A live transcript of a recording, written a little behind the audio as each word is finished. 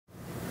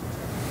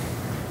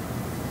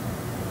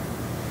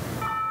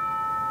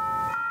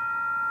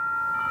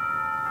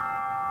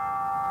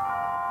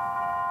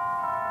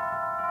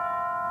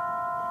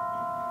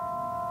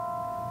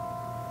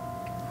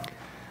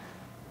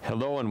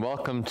Hello and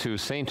welcome to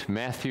St.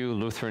 Matthew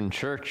Lutheran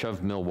Church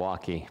of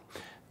Milwaukee.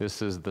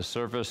 This is the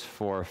service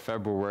for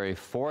February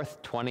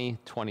 4th,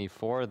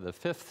 2024, the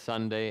fifth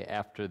Sunday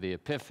after the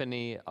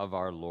Epiphany of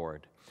our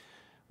Lord.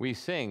 We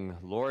sing,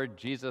 Lord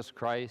Jesus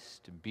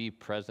Christ, be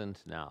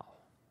present now.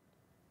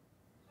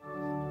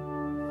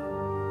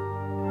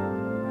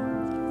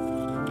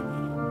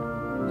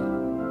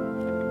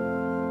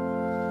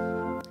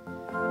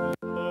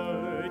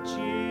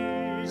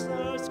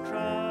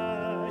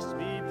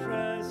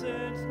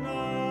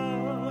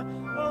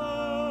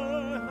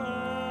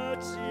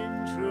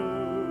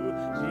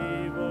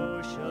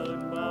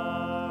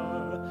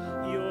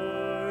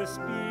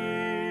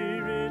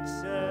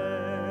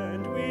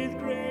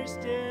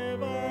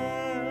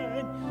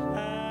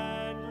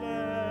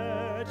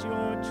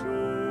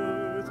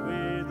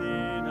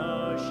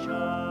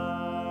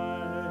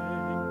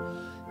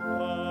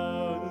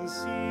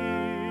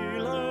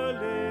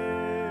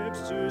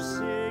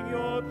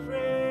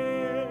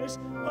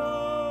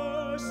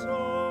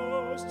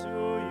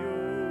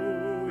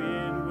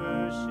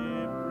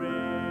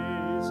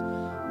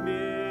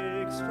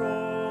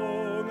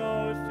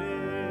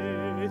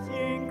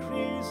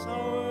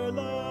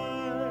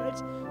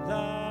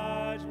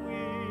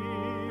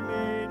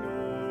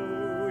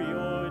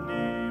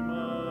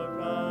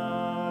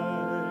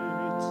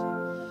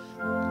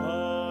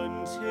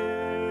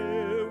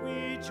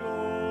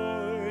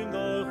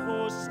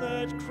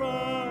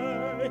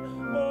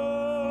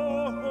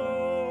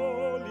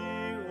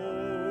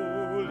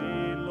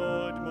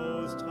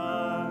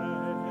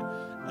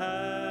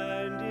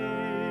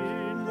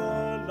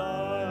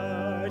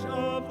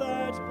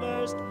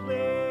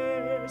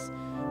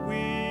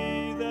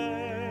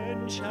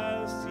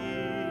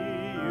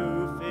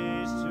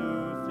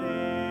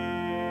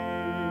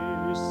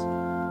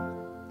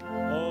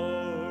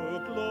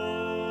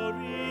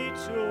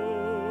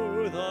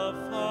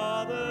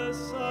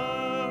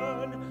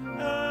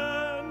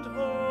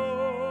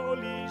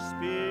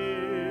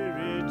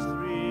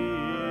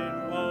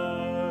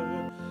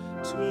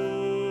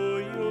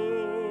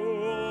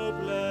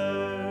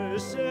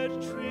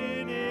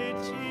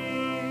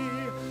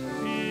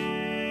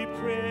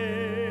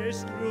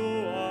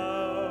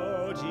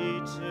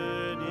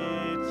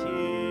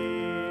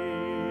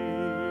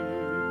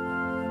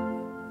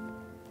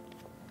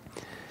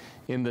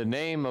 In the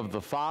name of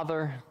the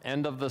Father,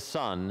 and of the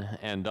Son,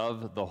 and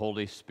of the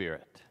Holy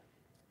Spirit.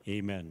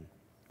 Amen.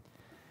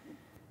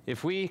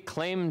 If we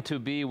claim to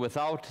be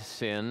without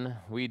sin,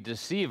 we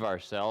deceive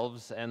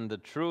ourselves, and the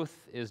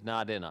truth is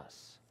not in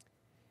us.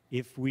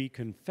 If we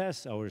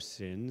confess our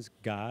sins,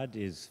 God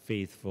is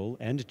faithful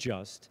and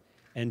just,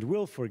 and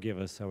will forgive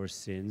us our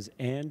sins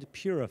and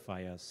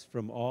purify us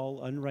from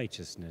all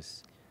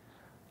unrighteousness.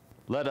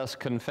 Let us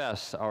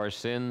confess our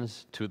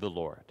sins to the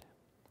Lord.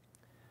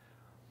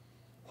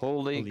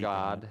 Holy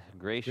God,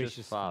 gracious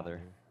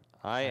Father,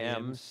 I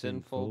am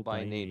sinful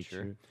by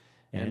nature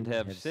and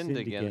have sinned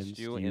against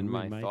you in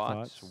my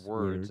thoughts,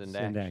 words, and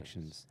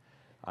actions.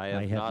 I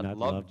have not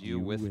loved you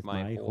with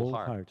my whole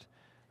heart.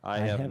 I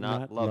have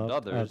not loved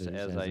others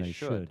as I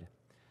should.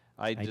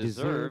 I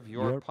deserve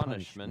your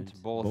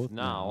punishment both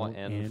now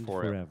and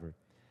forever.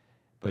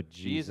 But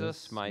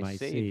Jesus, my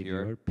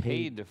Savior,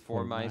 paid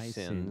for my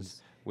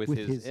sins with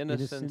his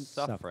innocent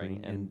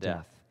suffering and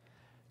death.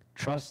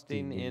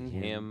 Trusting in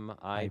him,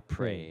 I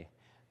pray,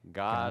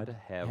 God,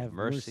 have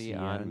mercy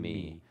on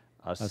me,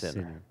 a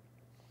sinner.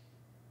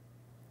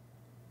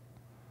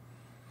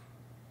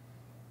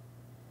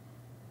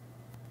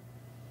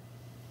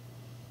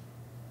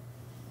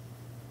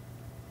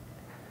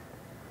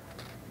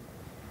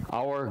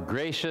 Our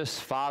gracious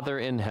Father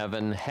in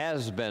heaven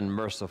has been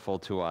merciful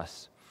to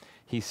us.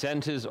 He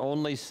sent his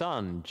only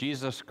Son,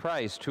 Jesus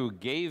Christ, who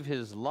gave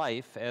his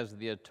life as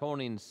the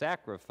atoning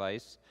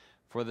sacrifice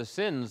for the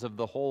sins of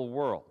the whole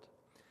world.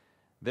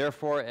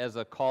 Therefore, as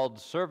a called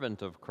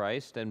servant of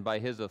Christ and by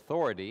his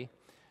authority,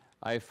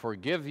 I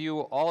forgive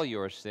you all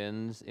your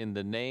sins in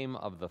the name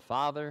of the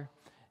Father,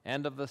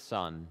 and of the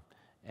Son,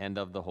 and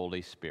of the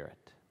Holy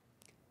Spirit.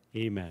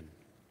 Amen.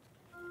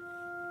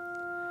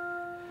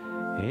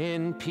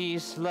 In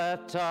peace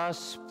let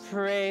us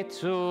pray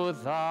to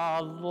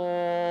the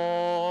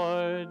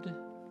Lord.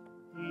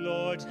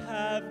 Lord,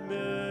 have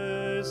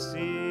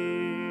mercy.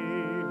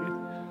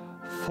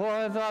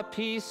 For the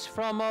peace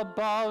from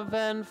above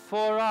and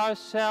for our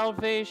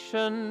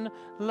salvation,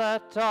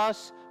 let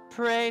us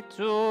pray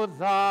to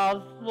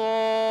the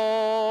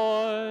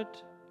Lord.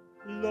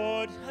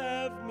 Lord,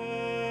 have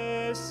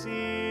mercy.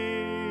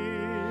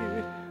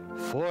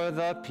 For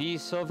the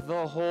peace of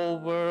the whole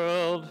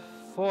world,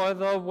 for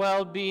the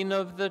well-being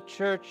of the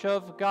Church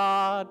of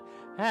God,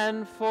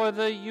 and for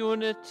the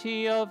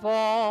unity of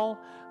all,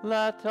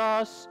 let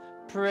us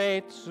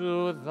pray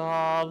to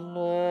the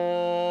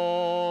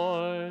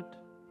Lord.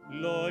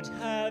 Lord,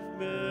 have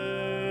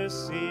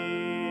mercy.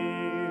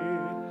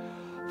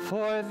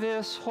 For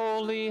this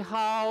holy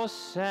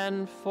house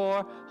and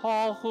for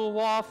all who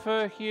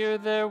offer here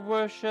their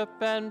worship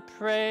and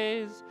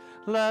praise,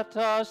 let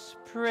us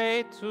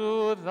pray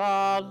to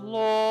the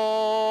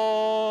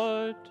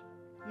Lord.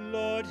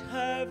 Lord,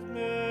 have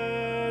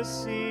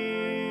mercy.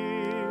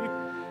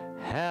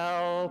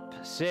 Help,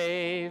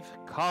 save,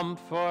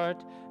 comfort,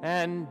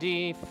 and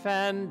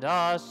defend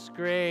us,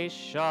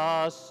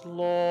 gracious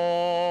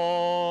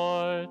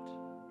Lord.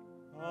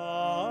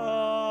 Amen.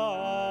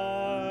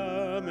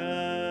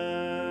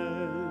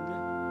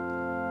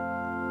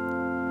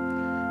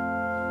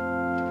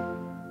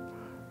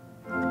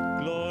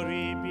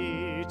 Glory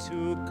be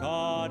to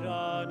God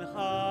on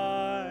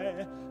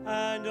high,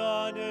 and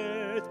on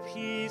earth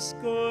peace,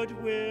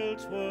 goodwill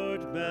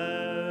toward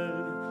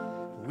men.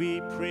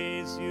 We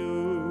praise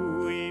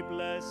you, we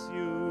bless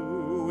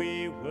you,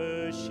 we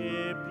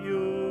worship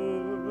you.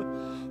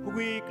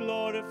 We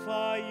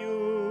glorify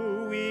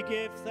you, we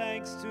give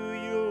thanks to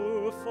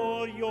you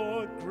for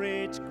your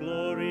great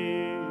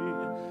glory.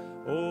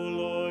 O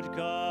Lord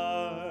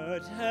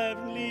God,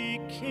 heavenly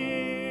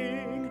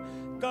King,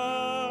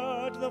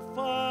 God the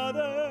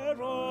Father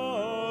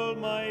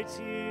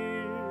Almighty.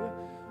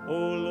 O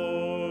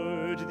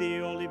Lord, the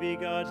only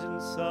begotten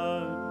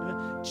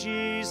Son,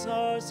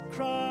 Jesus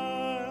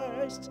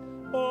Christ.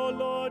 O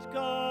Lord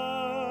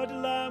God,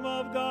 Lamb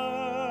of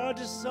God,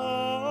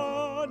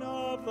 Son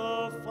of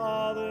the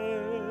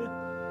Father,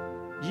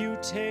 you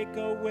take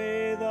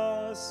away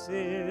the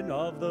sin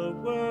of the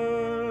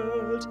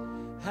world.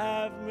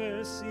 Have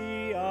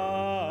mercy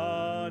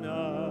on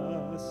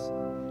us.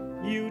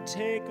 You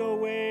take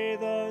away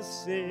the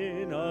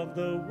sin of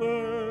the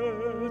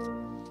world.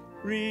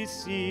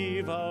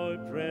 Receive our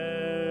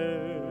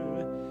prayer.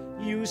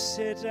 You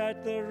sit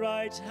at the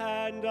right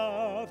hand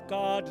of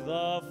God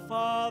the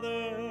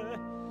Father.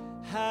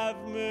 Have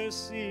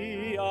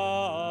mercy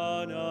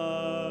on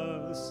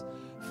us.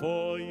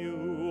 For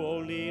you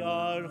only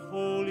are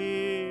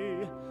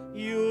holy.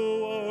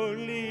 You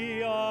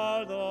only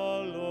are the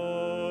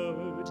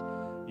Lord.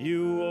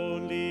 You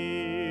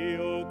only,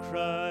 O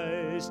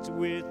Christ,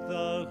 with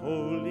the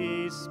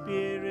Holy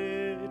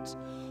Spirit,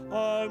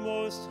 are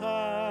most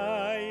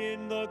high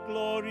in the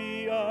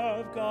glory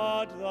of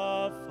God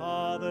the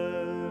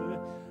Father.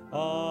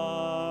 Amen.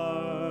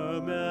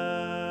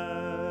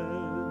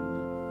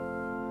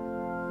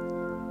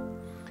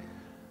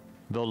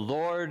 The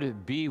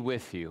Lord be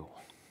with you.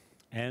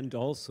 And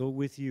also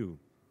with you.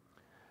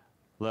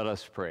 Let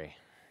us pray.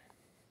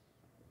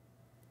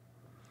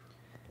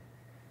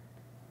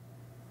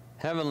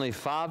 Heavenly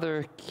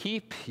Father,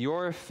 keep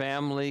your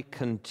family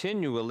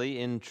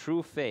continually in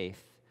true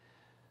faith,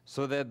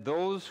 so that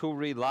those who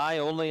rely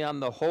only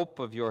on the hope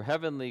of your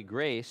heavenly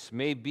grace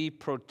may be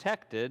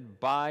protected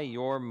by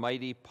your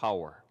mighty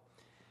power.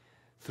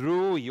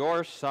 Through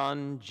your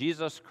Son,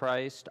 Jesus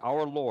Christ,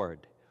 our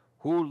Lord,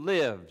 who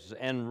lives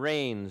and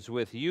reigns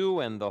with you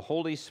and the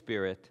Holy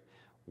Spirit,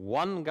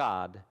 one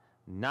God,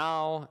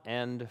 now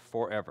and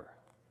forever.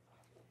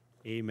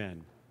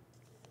 Amen.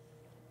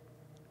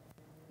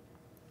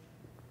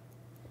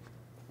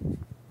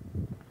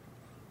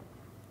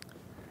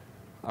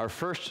 Our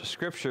first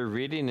scripture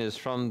reading is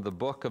from the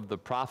book of the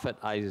prophet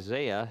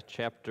Isaiah,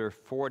 chapter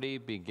 40,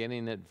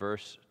 beginning at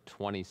verse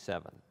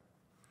 27.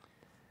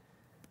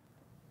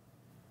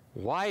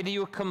 Why do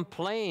you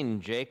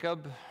complain,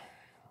 Jacob?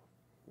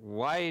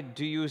 Why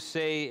do you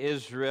say,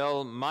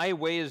 Israel, my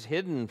way is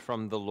hidden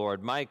from the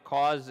Lord, my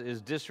cause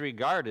is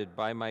disregarded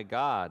by my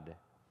God?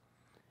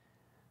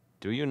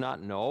 Do you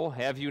not know?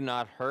 Have you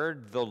not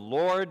heard? The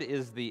Lord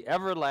is the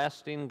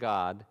everlasting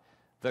God,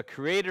 the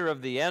creator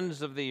of the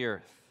ends of the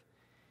earth.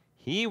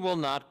 He will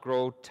not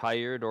grow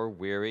tired or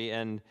weary,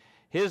 and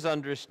his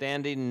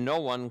understanding no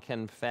one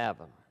can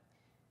fathom.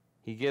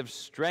 He gives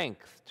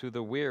strength to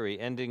the weary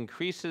and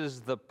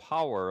increases the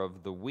power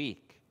of the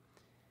weak.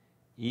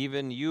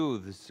 Even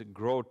youths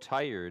grow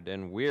tired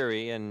and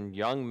weary, and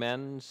young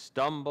men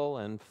stumble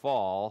and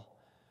fall.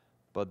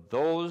 But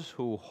those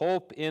who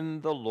hope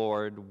in the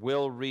Lord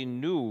will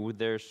renew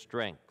their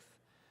strength.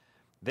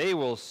 They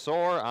will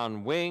soar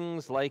on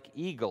wings like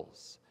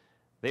eagles.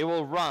 They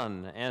will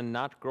run and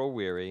not grow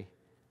weary.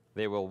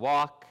 They will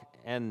walk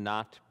and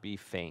not be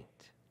faint.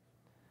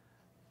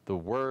 The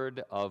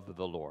word of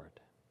the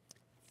Lord.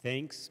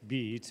 Thanks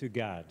be to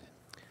God.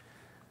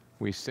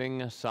 We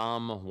sing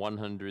Psalm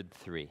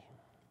 103.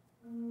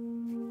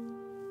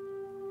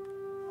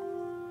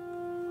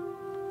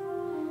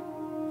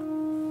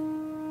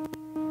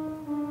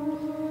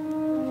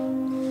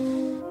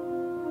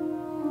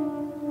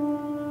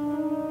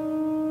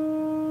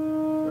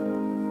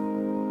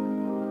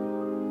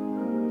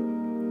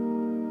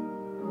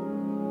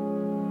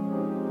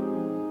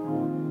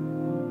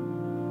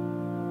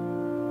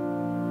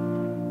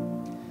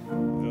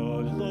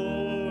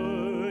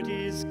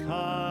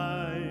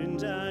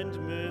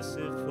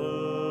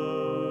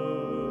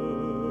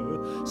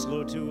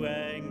 Slow to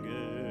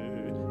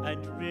anger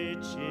and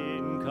rich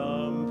in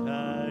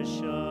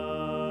compassion.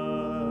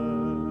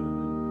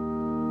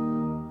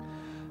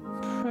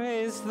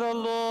 Praise the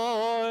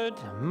Lord,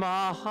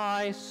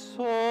 my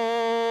soul.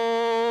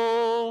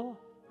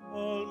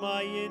 All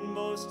my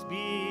inmost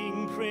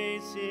being,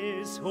 praise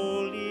his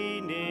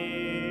holy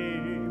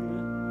name.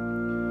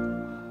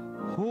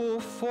 Who who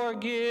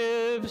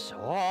forgives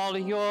all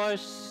your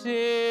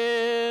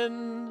sins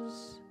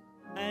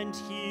and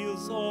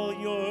heals all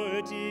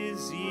your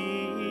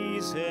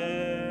diseases,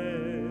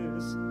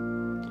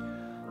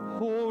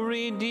 who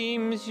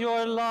redeems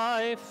your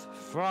life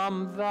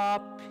from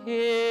the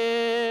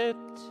pit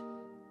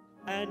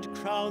and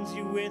crowns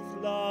you with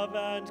love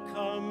and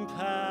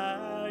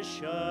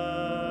compassion,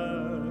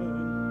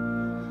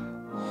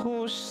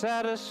 who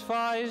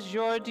satisfies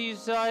your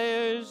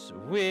desires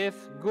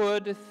with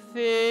good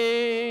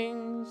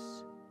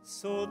things,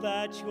 so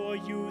that your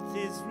youth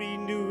is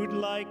renewed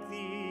like the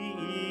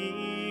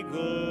eagles.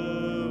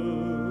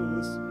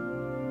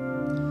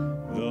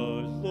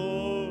 The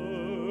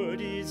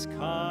Lord is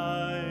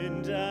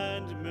kind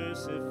and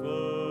merciful,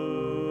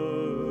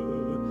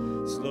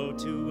 slow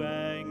to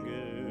anger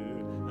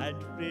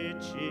and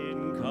rich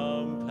in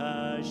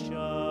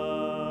compassion.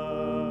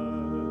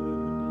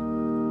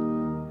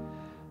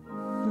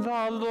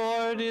 The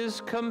Lord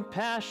is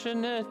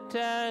compassionate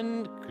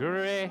and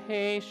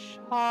gracious,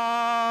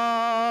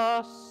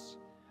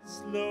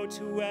 slow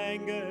to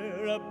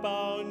anger,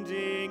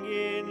 abounding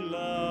in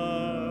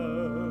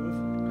love.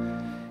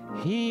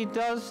 He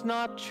does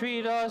not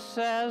treat us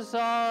as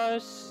our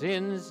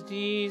sins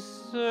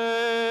deserve,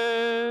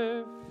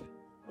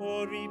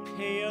 or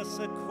repay us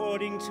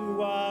according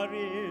to our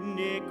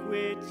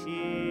iniquities.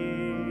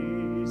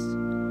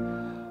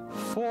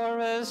 For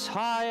as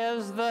high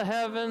as the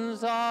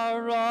heavens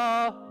are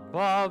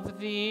above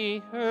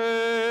the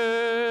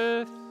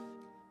earth,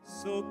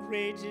 so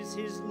great is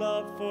his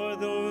love for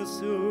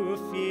those who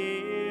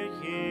fear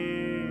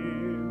him.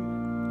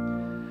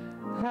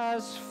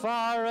 as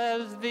far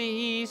as the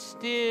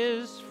east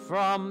is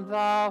from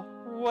the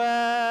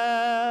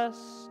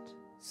west,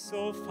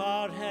 so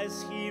far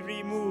has he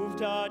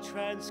removed our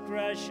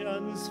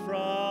transgressions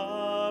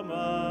from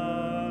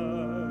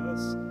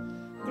us.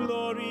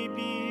 Glory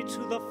be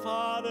to the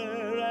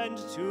Father, and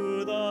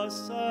to the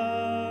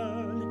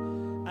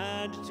Son,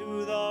 and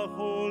to the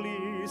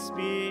Holy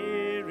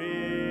Spirit,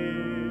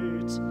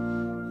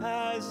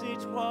 as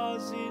it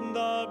was in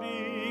the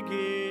beginning,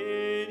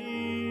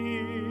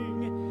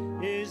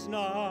 is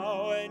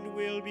now, and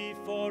will be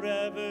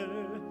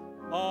forever.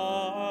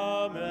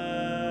 Amen.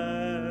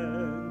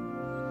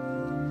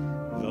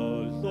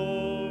 The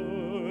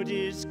Lord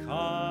is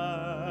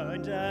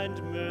kind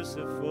and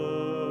merciful,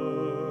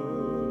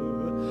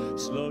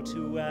 slow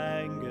to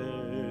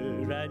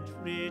anger and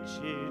rich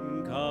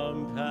in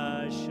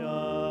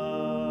compassion.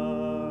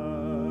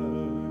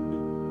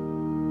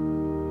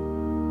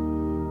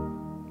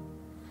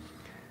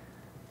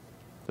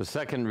 The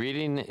second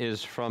reading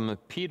is from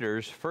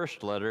Peter's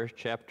first letter,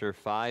 chapter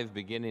 5,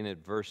 beginning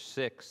at verse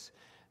 6.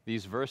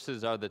 These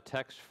verses are the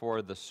text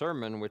for the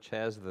sermon, which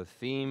has the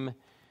theme,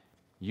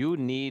 "You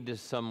Need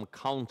Some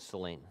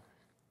Counseling."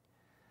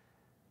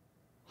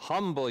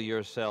 Humble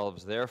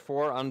yourselves,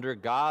 therefore, under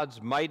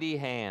God's mighty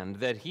hand,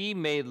 that he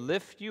may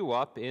lift you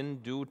up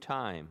in due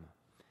time.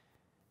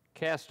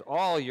 Cast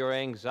all your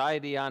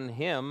anxiety on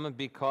him,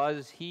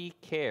 because he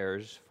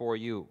cares for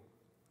you.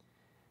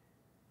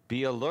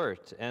 Be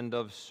alert and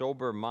of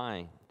sober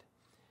mind.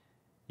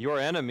 Your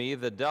enemy,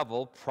 the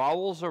devil,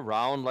 prowls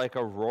around like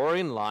a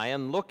roaring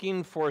lion,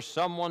 looking for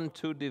someone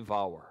to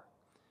devour.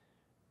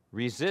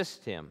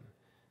 Resist him,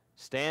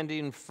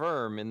 standing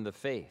firm in the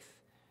faith,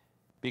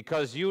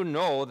 because you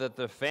know that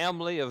the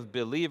family of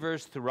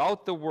believers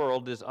throughout the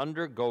world is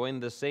undergoing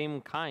the same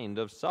kind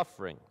of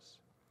sufferings.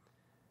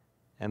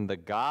 And the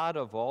God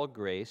of all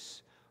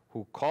grace,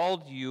 who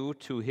called you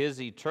to his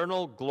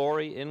eternal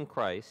glory in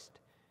Christ,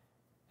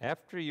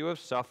 after you have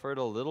suffered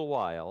a little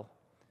while,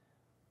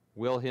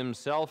 will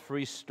himself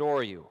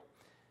restore you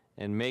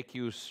and make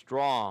you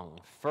strong,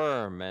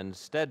 firm, and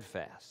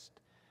steadfast.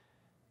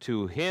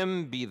 To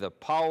him be the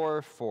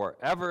power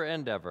forever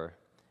and ever.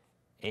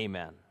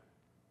 Amen.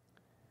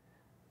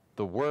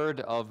 The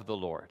word of the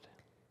Lord.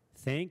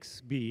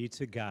 Thanks be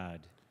to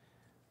God.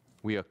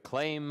 We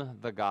acclaim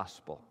the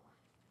gospel.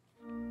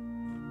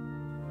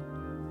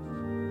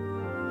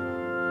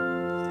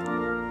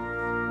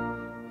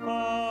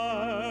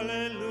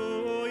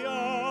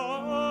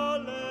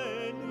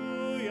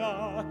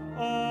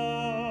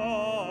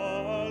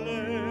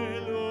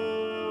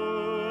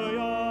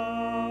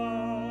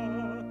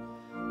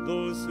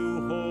 Those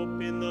who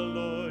hope in the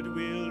Lord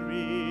will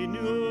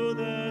renew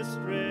their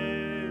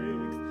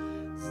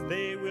strength.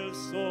 They will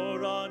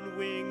soar on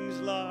wings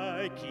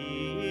like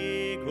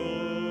eagles.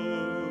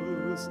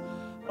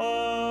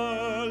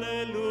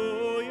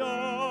 Alleluia,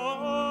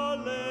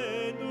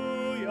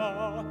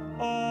 alleluia,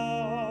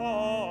 alleluia.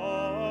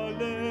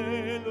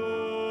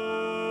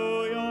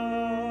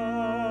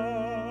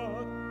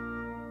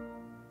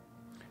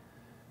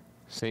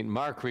 St.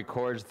 Mark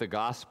records the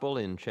gospel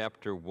in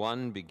chapter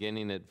 1,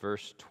 beginning at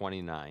verse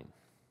 29.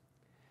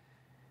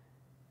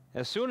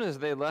 As soon as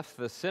they left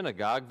the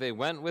synagogue, they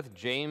went with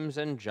James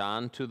and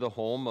John to the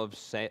home of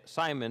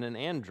Simon and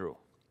Andrew.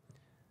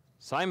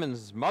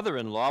 Simon's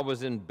mother-in-law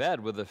was in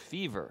bed with a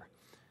fever,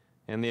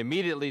 and they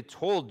immediately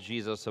told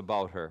Jesus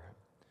about her.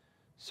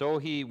 So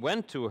he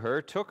went to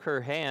her, took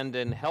her hand,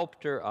 and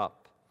helped her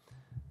up.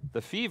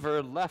 The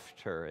fever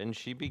left her, and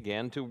she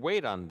began to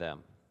wait on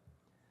them.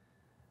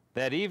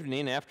 That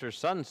evening, after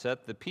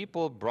sunset, the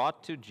people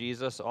brought to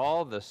Jesus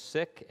all the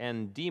sick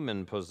and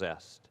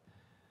demon-possessed.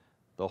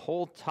 The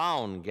whole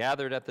town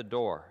gathered at the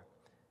door,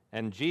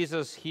 and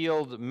Jesus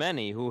healed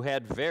many who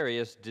had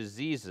various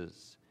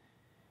diseases.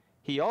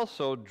 He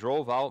also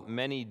drove out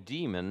many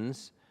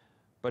demons,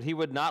 but he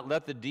would not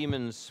let the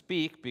demons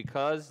speak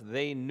because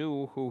they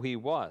knew who he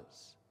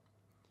was.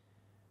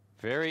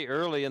 Very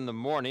early in the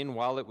morning,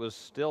 while it was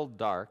still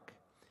dark,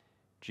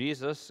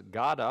 Jesus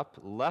got up,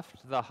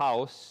 left the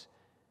house,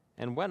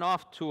 and went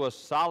off to a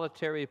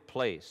solitary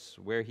place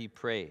where he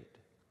prayed.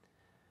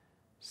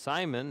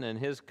 Simon and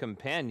his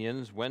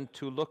companions went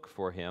to look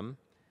for him,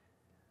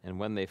 and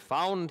when they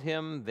found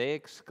him, they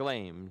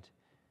exclaimed,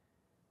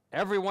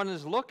 "Everyone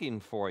is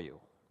looking for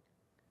you."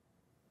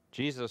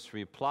 Jesus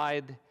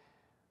replied,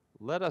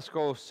 "Let us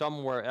go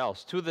somewhere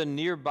else, to the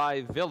nearby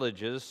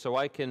villages, so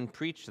I can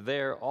preach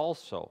there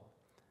also.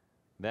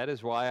 That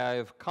is why I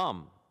have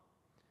come."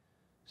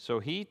 So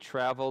he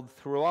traveled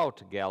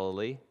throughout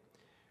Galilee,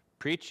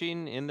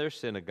 preaching in their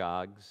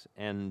synagogues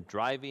and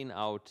driving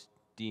out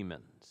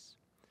demons.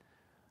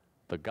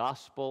 The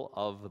Gospel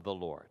of the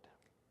Lord.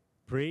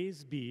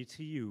 Praise be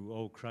to you,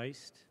 O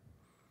Christ.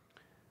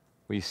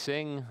 We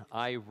sing,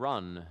 "I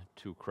Run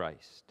to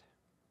Christ."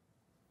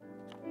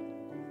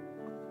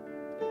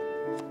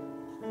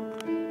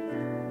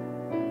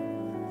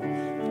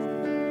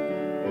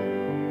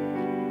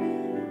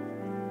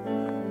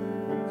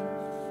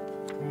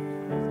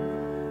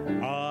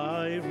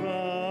 I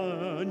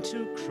run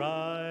to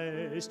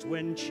Christ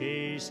when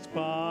chased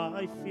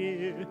by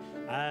fear,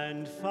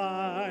 and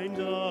find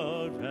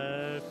a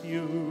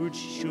refuge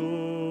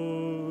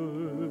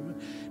sure.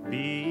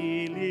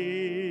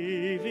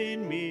 Believe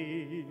in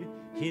me,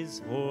 his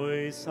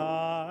voice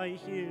I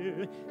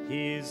hear,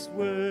 his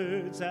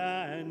words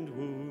and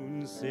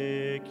wounds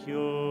secure.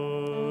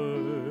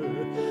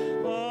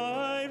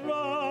 I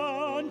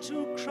run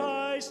to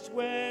Christ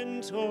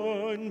when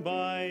torn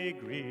by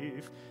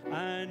grief,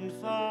 and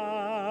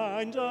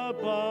find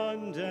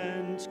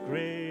abundant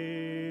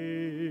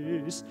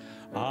grace.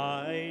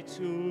 I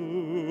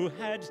too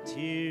had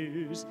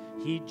tears,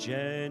 he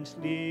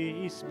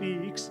gently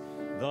speaks,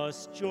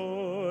 thus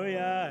joy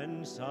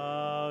and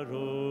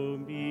sorrow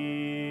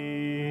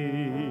meet.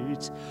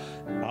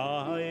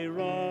 I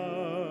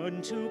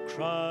run to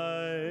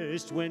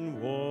Christ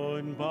when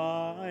worn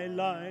by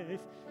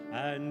life,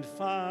 and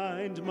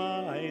find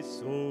my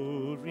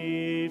soul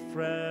refreshed.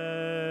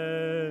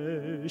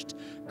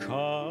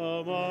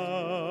 Come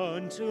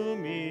unto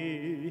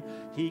me,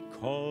 he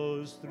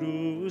calls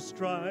through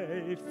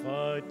strife,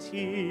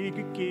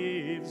 fatigue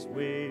gives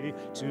way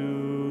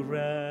to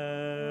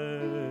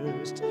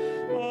rest.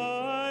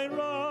 I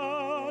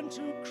run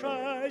to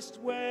Christ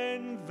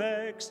when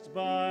vexed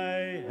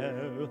by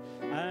hell,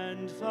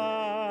 and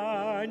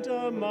find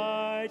a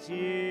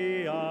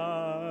mighty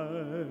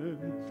arm.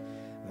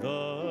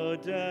 The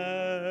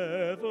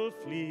devil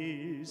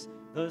flees,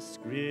 the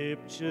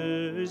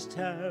scriptures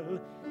tell,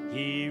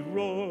 he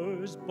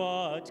roars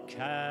but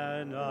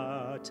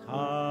cannot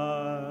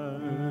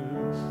harm.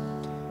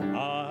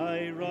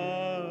 I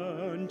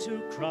run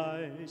to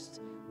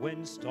Christ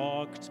when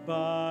stalked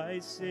by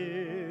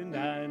sin,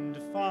 and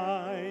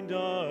find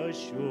a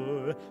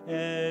sure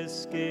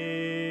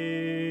escape.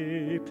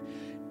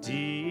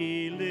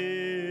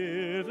 Deliver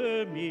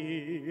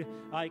me,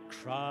 I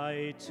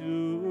cry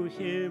to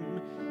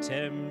him,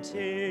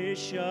 temptation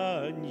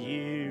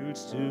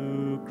yields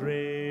to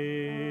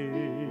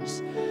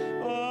grace.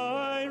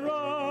 I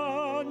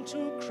run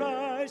to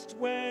Christ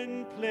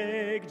when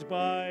plagued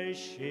by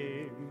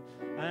shame,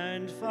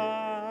 and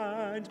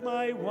find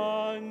my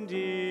one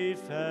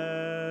defense.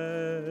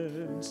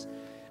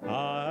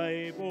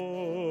 I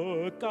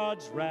bore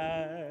God's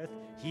wrath,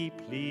 he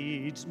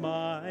pleads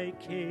my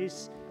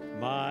case,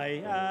 my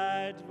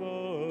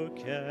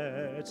advocate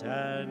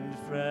and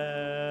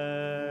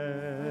friend.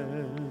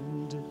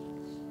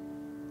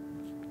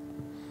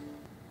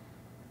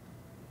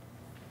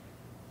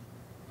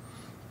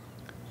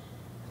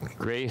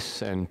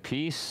 Grace and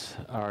peace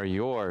are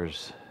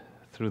yours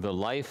through the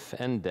life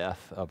and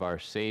death of our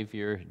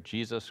Savior,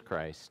 Jesus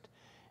Christ.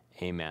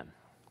 Amen.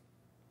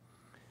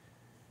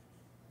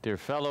 Dear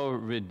fellow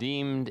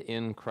redeemed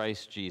in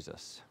Christ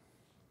Jesus,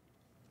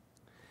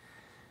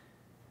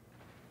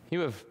 you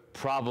have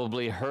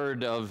probably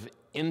heard of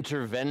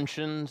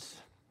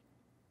interventions.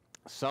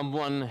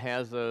 Someone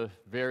has a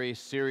very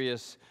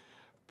serious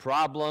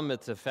problem.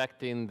 It's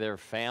affecting their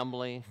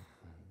family,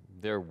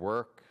 their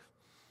work,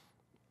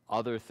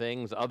 other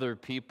things, other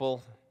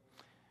people.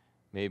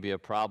 Maybe a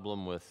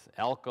problem with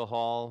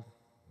alcohol,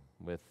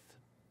 with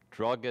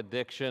drug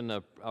addiction,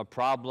 a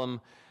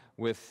problem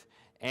with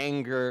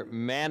anger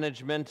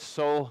management.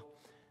 So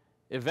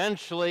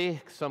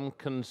eventually, some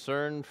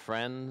concerned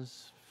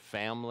friends,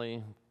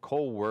 family,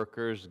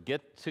 co-workers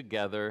get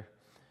together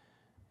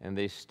and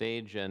they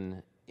stage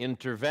an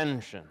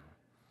intervention.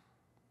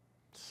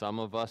 Some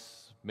of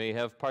us may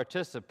have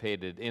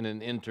participated in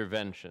an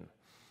intervention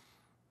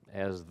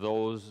as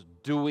those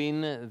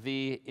doing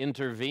the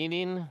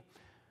intervening,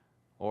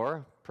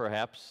 or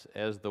perhaps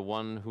as the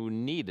one who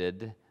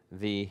needed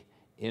the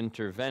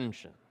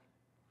intervention.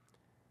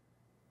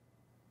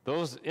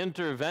 Those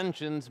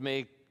interventions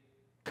may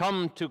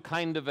come to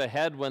kind of a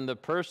head when the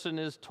person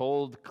is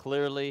told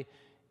clearly,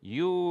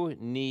 you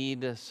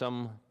need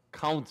some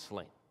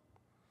counseling.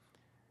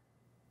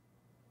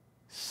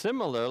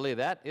 Similarly,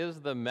 that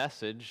is the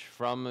message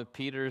from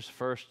Peter's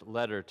first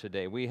letter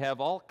today. We have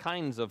all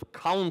kinds of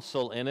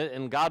counsel in it,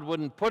 and God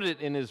wouldn't put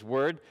it in His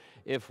Word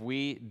if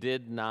we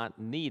did not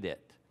need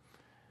it.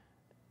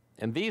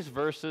 And these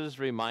verses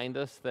remind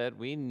us that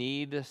we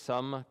need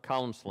some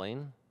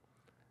counseling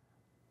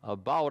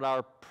about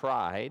our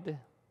pride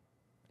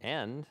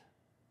and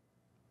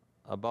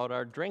about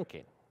our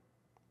drinking.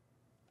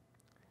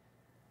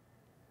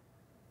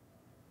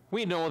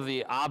 We know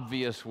the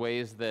obvious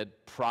ways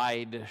that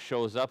pride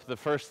shows up. The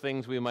first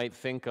things we might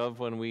think of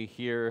when we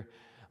hear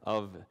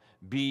of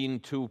being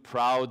too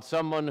proud,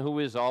 someone who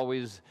is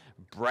always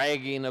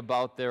bragging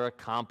about their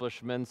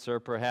accomplishments or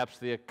perhaps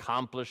the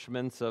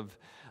accomplishments of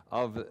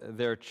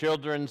their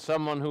children,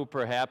 someone who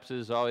perhaps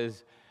is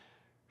always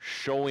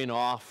showing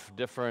off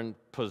different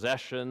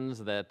possessions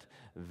that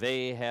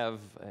they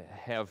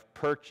have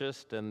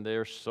purchased, and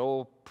they're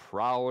so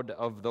proud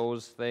of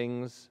those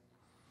things.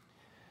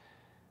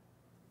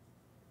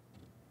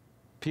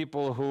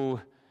 People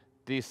who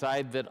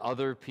decide that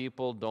other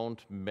people don't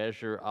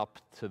measure up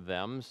to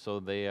them, so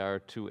they are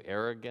too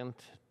arrogant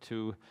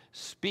to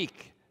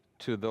speak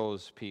to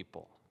those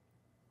people.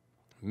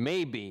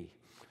 Maybe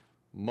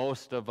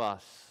most of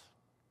us,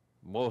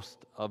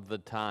 most of the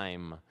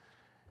time,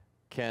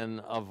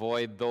 can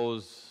avoid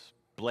those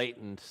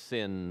blatant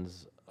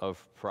sins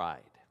of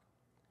pride.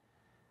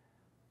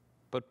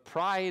 But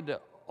pride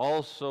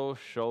also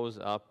shows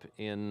up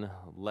in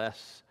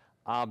less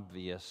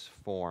obvious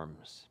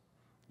forms,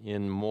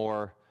 in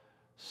more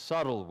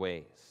subtle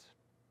ways.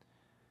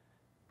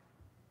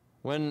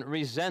 When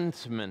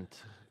resentment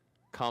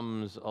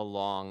comes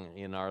along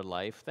in our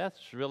life,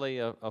 that's really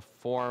a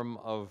form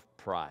of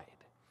pride.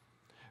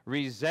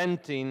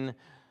 Resenting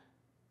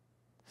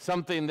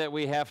something that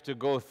we have to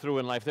go through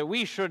in life that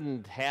we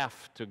shouldn't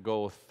have to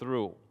go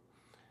through.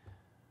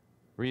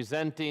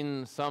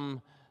 Resenting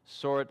some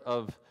sort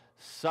of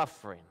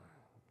suffering.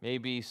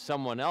 Maybe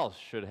someone else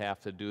should have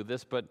to do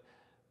this, but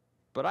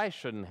I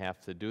shouldn't have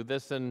to do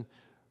this. And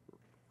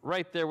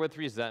right there with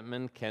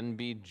resentment can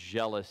be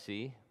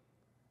jealousy.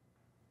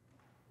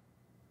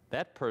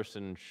 That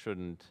person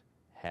shouldn't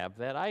have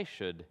that. I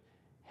should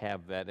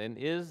have that. And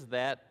is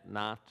that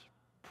not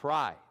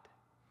pride?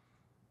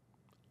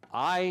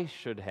 I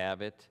should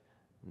have it,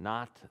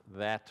 not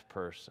that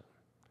person.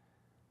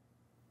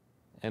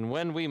 And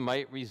when we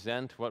might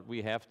resent what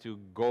we have to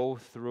go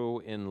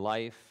through in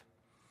life,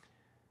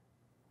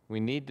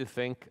 we need to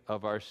think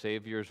of our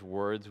Savior's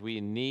words.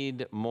 We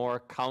need more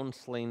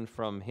counseling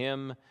from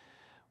Him.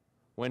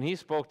 When He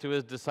spoke to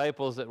His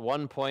disciples at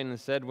one point and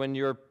said, when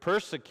you're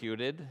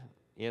persecuted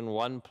in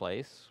one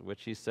place,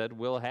 which He said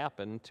will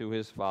happen to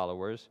His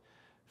followers,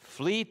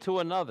 flee to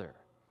another.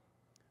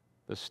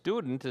 The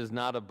student is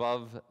not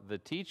above the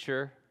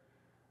teacher,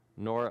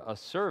 nor a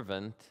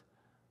servant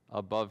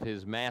above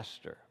his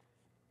master.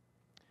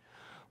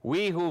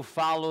 We who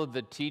follow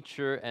the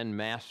teacher and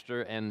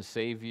master and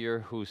Savior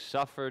who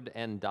suffered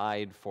and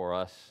died for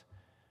us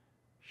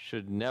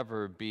should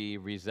never be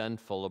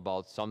resentful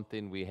about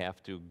something we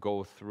have to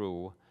go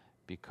through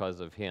because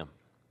of Him.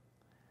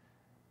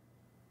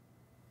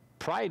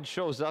 Pride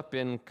shows up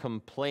in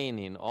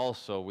complaining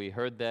also. We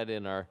heard that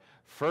in our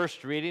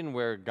first reading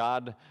where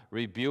God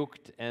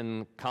rebuked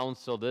and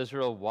counseled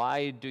Israel.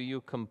 Why do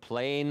you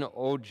complain,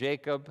 O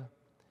Jacob?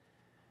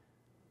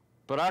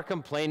 But our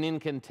complaining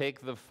can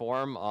take the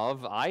form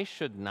of, I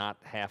should not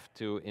have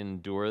to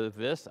endure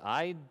this.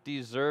 I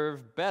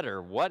deserve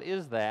better. What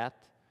is that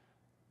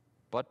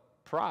but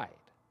pride?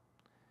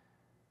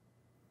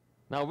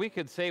 Now, we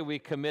could say we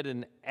commit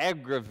an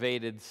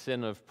aggravated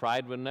sin of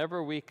pride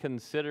whenever we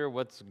consider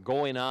what's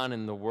going on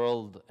in the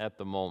world at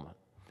the moment.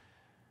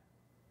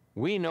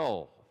 We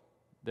know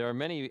there are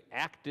many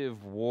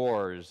active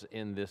wars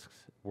in this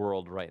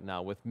world right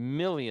now with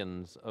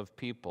millions of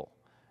people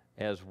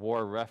as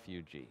war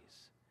refugees.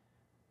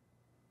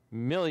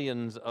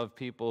 Millions of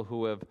people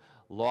who have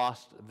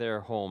lost their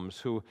homes,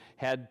 who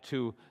had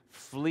to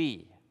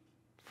flee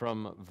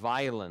from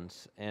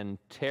violence and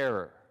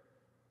terror.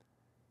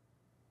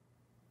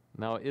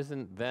 Now,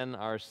 isn't then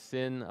our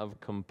sin of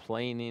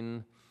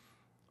complaining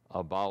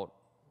about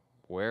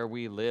where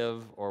we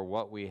live or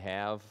what we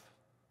have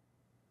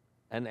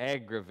an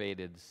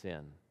aggravated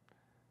sin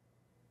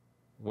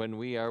when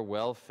we are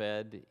well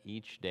fed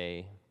each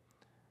day,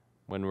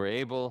 when we're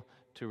able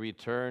to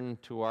return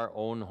to our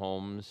own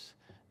homes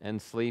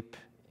and sleep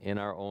in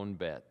our own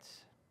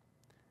beds,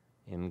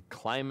 in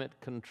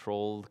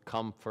climate-controlled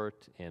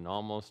comfort in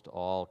almost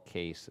all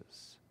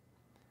cases?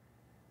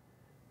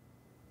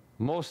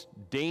 Most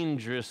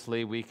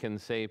dangerously, we can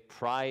say,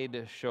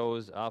 pride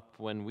shows up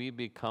when we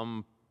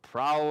become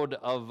proud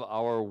of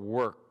our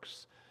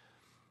works,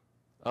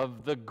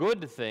 of the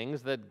good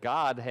things that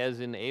God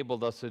has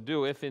enabled us to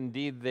do, if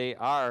indeed they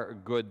are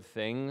good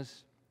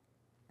things.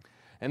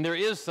 And there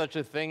is such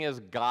a thing as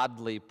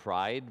godly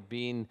pride,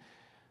 being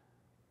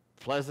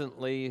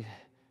pleasantly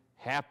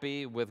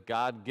happy with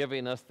God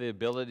giving us the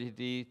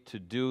ability to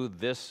do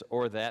this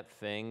or that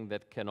thing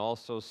that can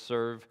also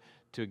serve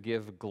to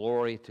give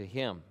glory to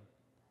Him.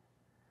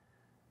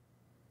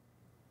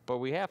 But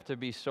we have to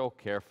be so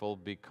careful,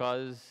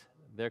 because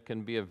there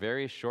can be a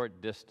very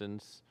short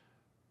distance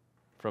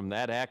from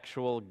that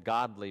actual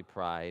godly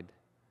pride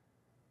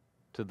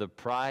to the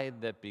pride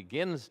that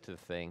begins to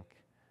think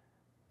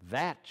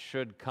that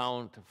should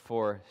count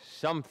for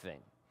something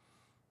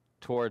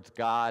towards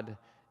God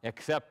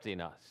accepting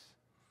us.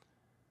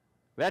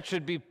 That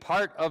should be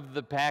part of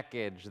the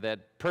package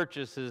that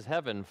purchases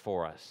heaven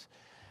for us.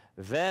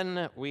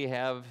 Then we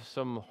have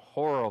some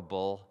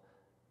horrible,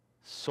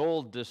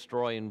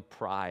 soul-destroying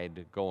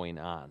pride going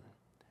on.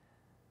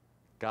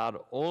 God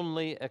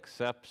only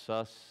accepts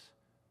us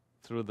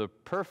through the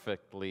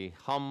perfectly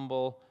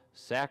humble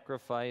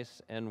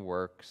sacrifice and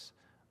works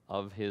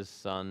of His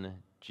Son,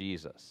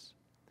 Jesus.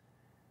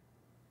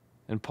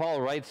 And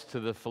Paul writes to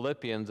the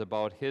Philippians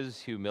about his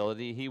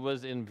humility. He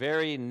was in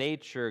very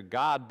nature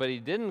God, but he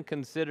didn't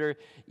consider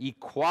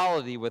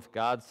equality with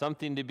God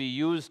something to be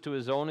used to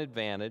his own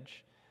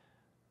advantage,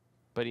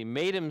 but he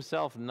made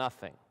himself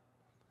nothing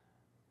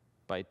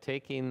by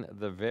taking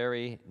the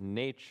very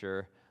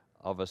nature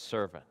of a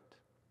servant.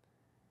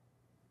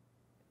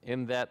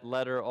 In that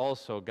letter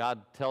also,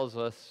 God tells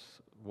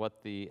us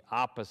what the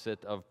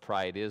opposite of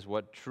pride is,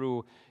 what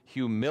true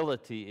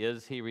humility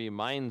is. He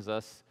reminds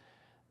us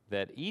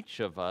that each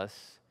of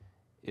us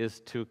is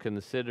to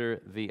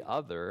consider the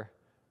other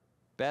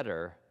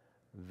better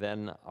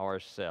than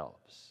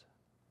ourselves.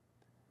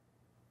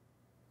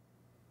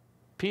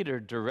 Peter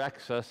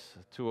directs us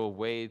to a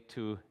way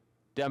to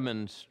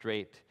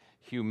demonstrate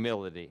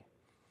humility,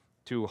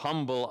 to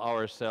humble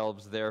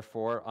ourselves,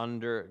 therefore,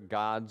 under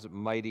God's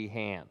mighty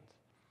hand.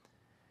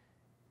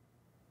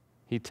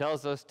 He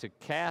tells us to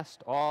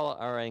cast all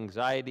our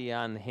anxiety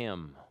on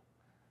Him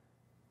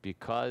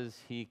because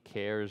He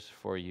cares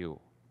for you.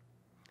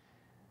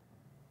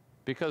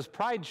 Because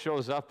pride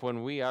shows up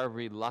when we are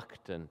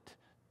reluctant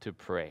to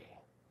pray.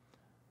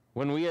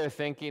 When we are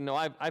thinking, no,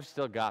 I've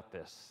still got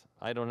this.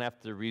 I don't have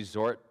to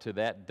resort to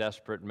that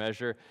desperate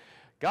measure.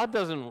 God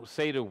doesn't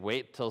say to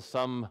wait till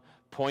some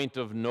point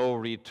of no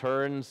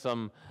return,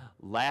 some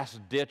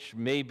last-ditch,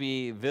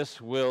 maybe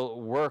this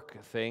will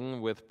work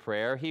thing with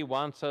prayer. He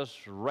wants us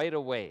right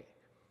away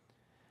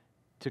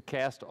to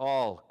cast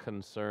all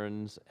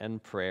concerns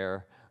and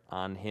prayer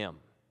on Him.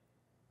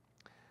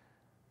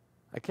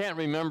 I can't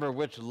remember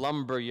which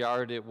lumber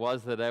yard it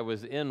was that I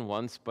was in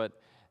once, but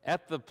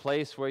at the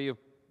place where you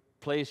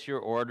place your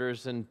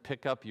orders and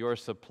pick up your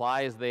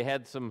supplies, they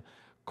had some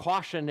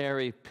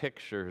cautionary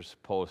pictures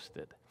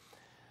posted.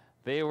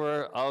 They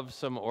were of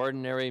some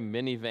ordinary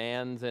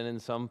minivans and in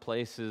some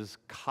places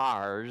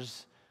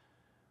cars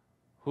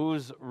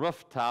whose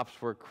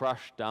rooftops were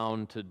crushed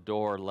down to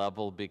door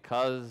level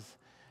because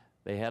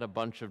they had a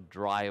bunch of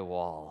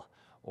drywall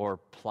or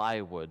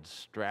plywood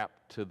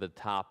strapped to the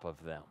top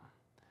of them.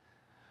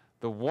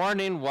 The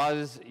warning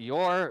was,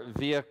 your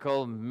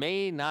vehicle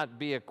may not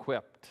be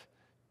equipped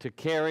to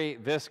carry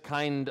this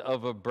kind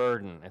of a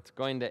burden. It's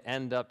going to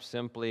end up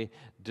simply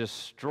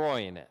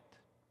destroying it.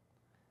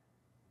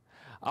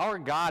 Our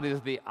God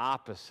is the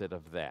opposite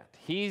of that.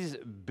 He's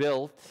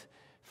built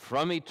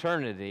from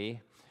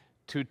eternity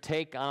to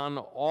take on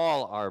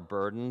all our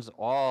burdens,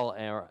 all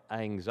our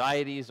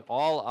anxieties,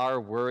 all our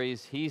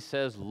worries. He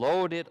says,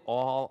 load it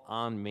all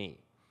on me.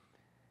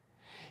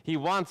 He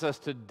wants us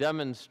to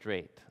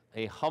demonstrate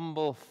a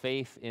humble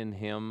faith in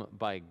Him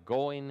by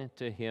going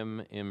to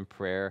Him in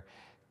prayer,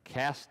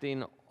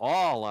 casting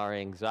all our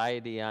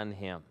anxiety on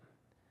Him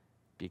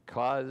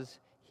because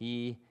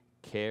He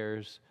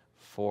cares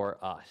for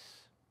us.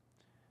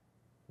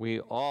 We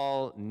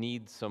all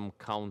need some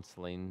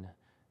counseling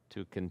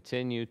to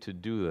continue to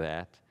do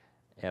that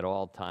at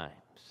all times.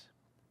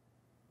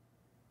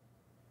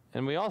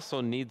 And we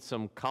also need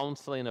some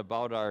counseling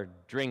about our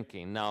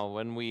drinking. Now,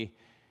 when we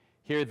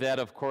hear that,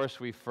 of course,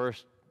 we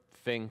first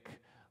think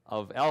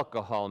of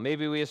alcohol.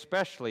 Maybe we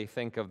especially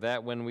think of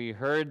that when we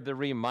heard the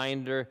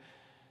reminder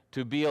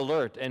to be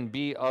alert and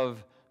be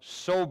of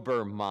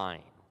sober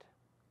mind.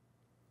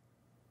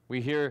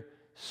 We hear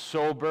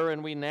sober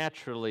and we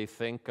naturally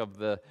think of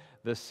the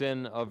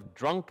sin of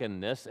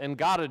drunkenness, and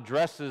God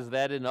addresses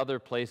that in other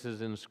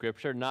places in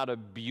Scripture, not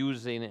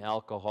abusing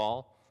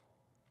alcohol,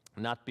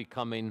 not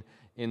becoming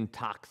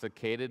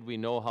intoxicated. We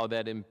know how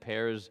that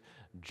impairs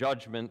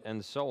judgment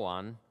and so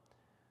on.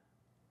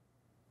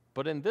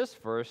 But in this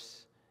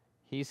verse,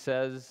 He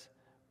says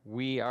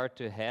we are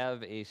to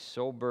have a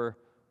sober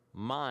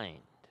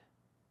mind.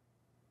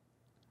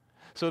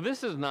 So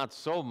this is not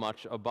so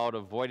much about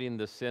avoiding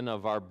the sin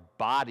of our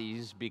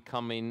bodies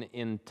becoming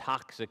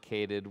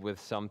intoxicated with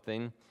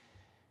something.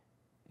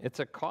 It's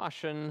a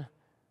caution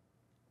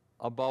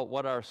about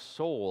what our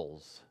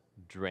souls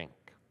drink,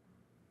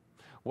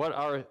 what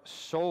our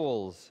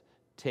souls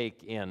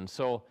take in.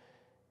 So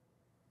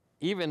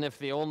even if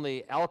the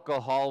only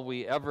alcohol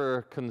we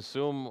ever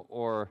consume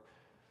or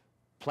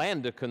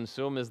plan to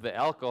consume is the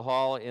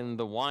alcohol in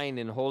the wine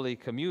in Holy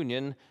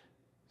Communion,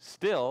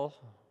 still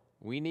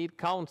we need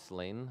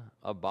counseling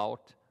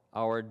about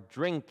our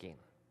drinking,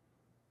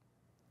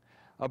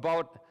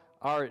 about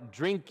our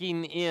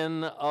drinking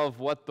in of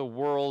what the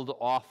world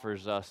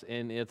offers us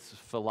in its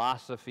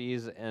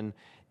philosophies and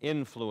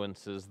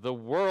influences. The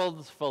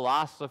world's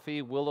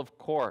philosophy will, of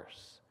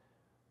course,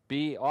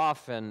 be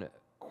often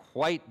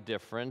quite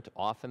different,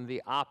 often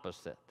the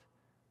opposite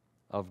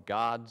of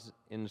God's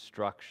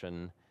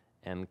instruction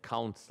and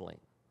counseling.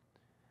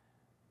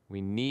 We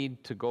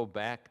need to go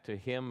back to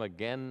Him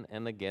again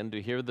and again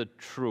to hear the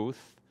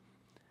truth,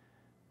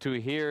 to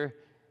hear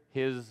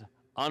His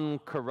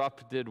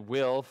uncorrupted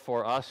will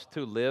for us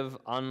to live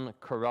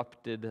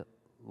uncorrupted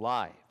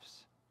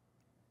lives.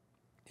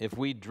 If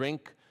we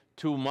drink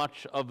too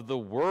much of the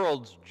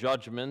world's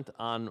judgment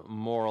on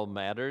moral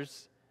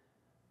matters,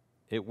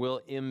 it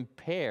will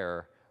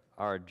impair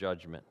our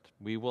judgment.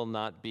 We will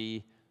not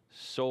be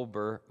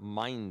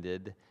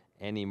sober-minded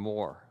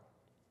anymore.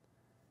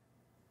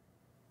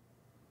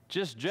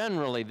 Just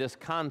generally, this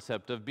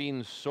concept of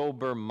being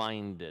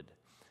sober-minded,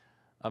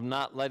 of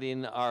not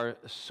letting our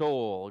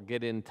soul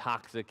get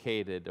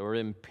intoxicated or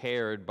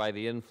impaired by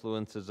the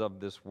influences of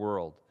this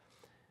world.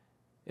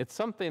 It's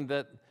something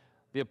that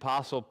the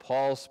Apostle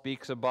Paul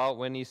speaks about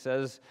when he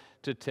says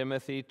to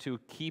Timothy to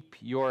keep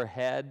your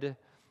head,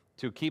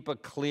 to keep a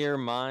clear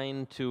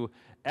mind, to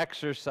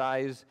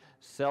exercise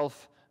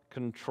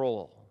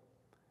self-control.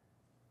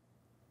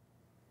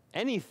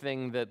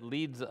 Anything that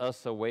leads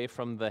us away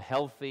from the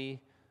healthy,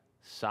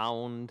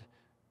 sound,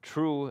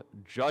 true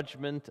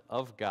judgment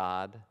of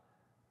God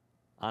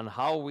on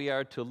how we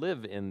are to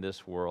live in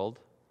this world,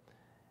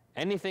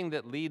 anything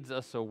that leads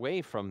us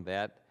away from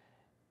that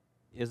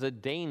is a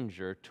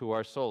danger to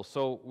our soul.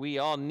 So we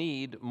all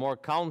need more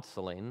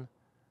counseling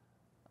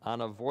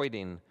on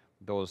avoiding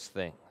those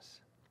things.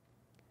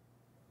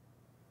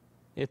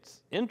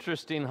 It's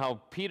interesting how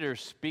Peter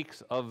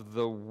speaks of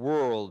the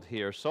world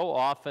here. So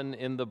often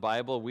in the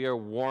Bible we are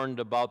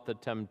warned about the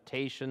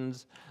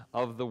temptations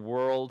of the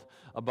world,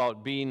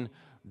 about being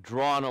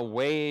drawn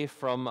away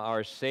from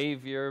our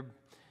Savior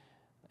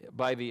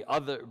by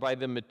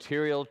the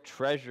material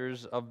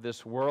treasures of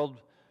this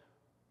world.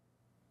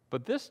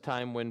 But this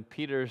time when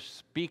Peter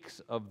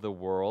speaks of the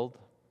world,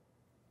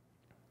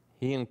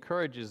 he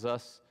encourages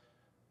us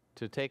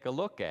to take a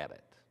look at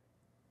it,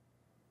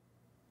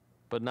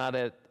 but not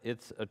at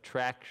its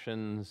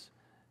attractions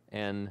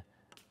and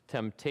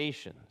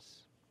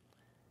temptations.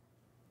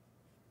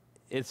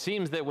 It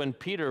seems that when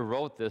Peter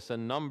wrote this, a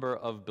number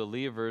of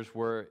believers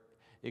were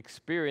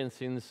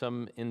experiencing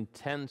some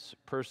intense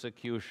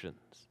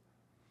persecutions,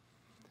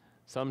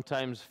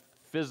 sometimes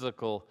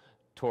physical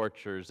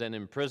tortures and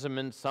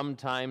imprisonment,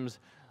 sometimes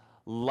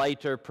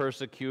lighter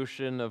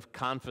persecution of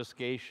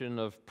confiscation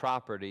of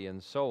property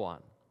and so on.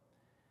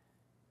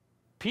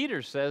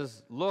 Peter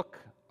says, look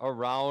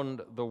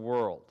around the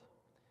world.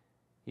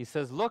 He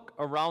says, look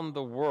around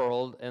the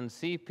world and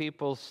see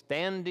people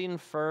standing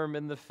firm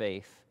in the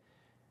faith.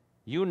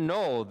 You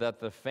know that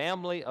the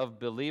family of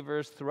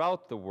believers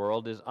throughout the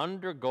world is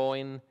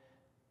undergoing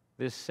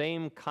this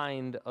same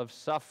kind of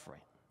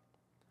suffering.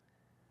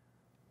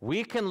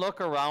 We can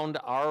look around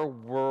our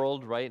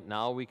world right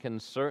now. We can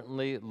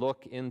certainly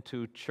look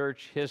into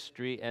church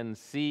history and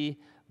see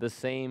the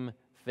same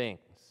things.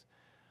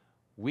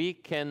 We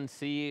can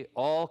see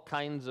all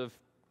kinds of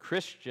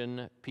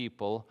Christian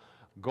people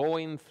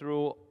going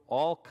through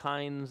all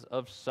kinds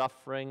of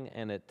suffering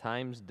and at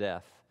times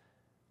death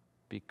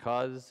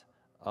because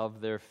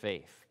of their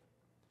faith.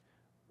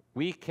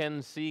 We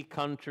can see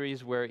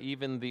countries where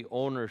even the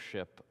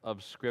ownership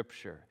of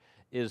Scripture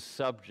is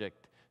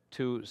subject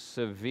to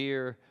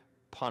severe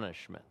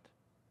punishment.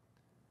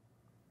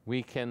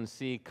 We can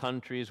see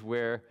countries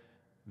where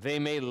they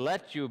may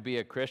let you be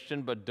a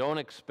Christian, but don't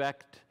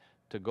expect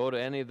to go to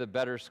any of the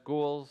better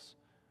schools,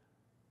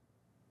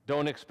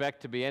 don't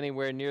expect to be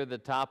anywhere near the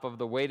top of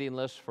the waiting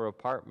list for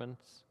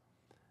apartments.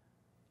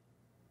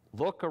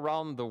 Look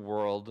around the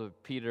world,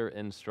 Peter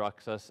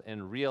instructs us,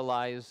 and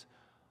realize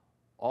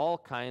all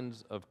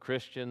kinds of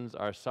Christians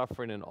are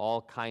suffering in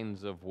all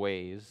kinds of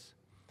ways.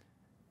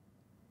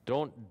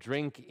 Don't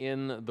drink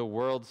in the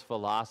world's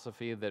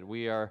philosophy that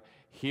we are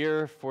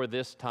here for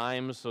this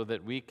time so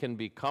that we can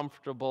be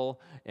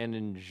comfortable and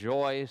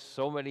enjoy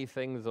so many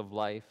things of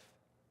life.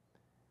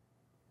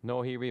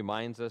 No, he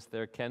reminds us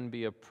there can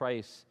be a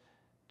price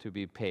to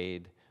be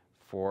paid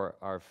for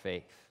our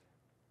faith.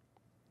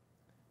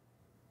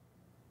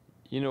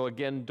 You know,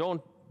 again,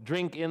 don't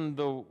drink in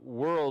the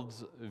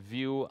world's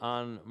view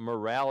on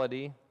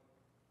morality,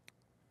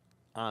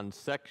 on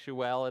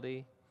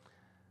sexuality,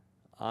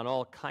 on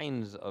all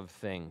kinds of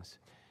things.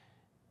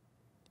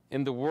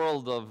 In the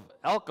world of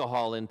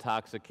alcohol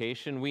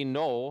intoxication, we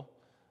know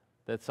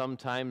that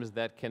sometimes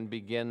that can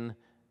begin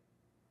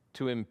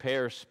to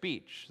impair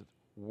speech.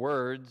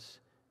 Words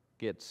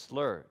get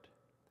slurred.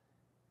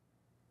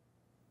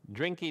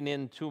 Drinking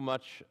in too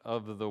much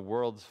of the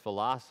world's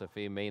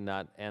philosophy may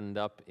not end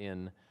up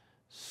in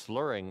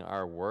slurring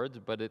our words,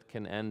 but it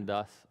can end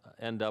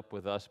up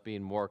with us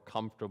being more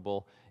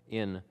comfortable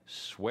in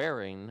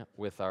swearing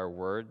with our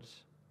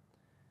words.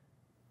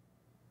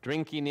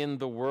 Drinking in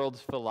the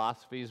world's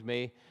philosophies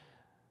may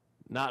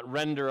not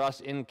render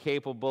us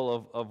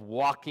incapable of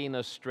walking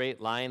a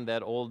straight line,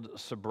 that old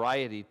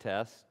sobriety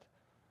test,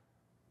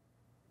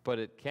 but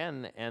it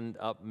can end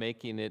up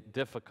making it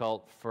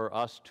difficult for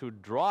us to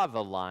draw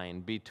the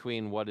line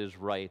between what is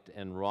right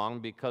and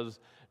wrong, because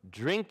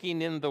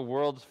drinking in the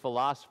world's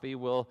philosophy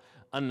will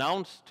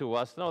announce to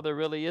us, no, there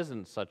really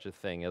isn't such a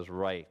thing as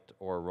right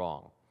or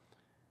wrong.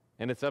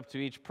 And it's up to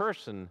each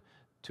person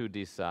to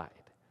decide.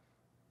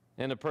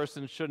 And a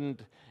person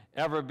shouldn't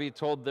ever be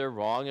told they're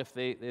wrong if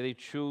they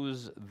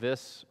choose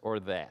this or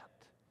that.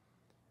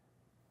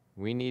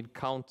 We need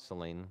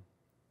counseling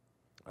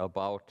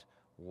about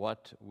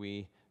what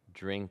we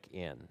drink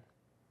in.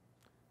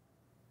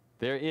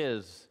 There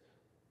is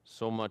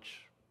so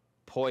much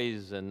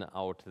poison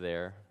out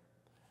there,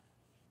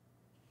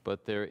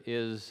 but there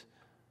is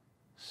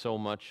so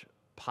much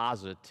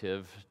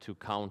positive to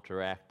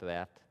counteract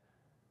that.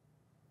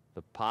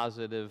 The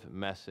positive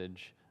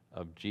message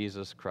of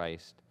Jesus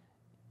Christ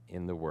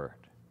in the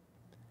Word.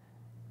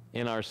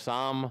 In our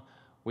psalm,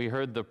 we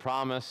heard the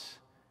promise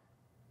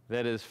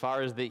that as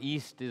far as the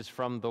east is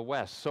from the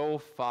west, so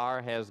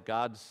far has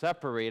God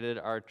separated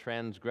our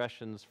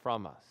transgressions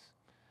from us.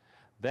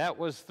 That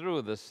was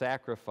through the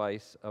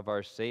sacrifice of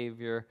our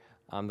Savior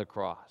on the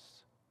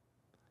cross.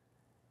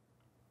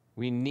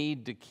 We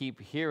need to keep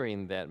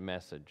hearing that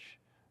message,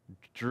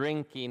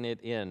 drinking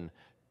it in,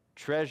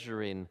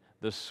 treasuring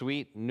the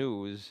sweet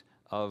news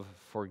of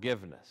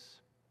forgiveness.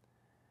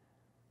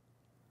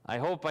 I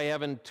hope I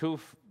haven't too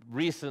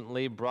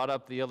recently brought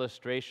up the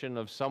illustration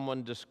of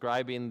someone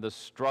describing the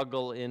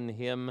struggle in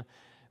him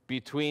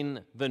between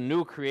the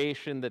new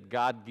creation that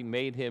God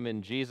made him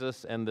in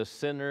Jesus and the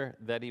sinner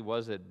that he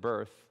was at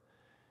birth.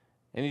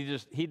 And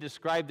he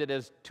described it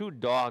as two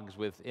dogs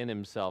within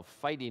himself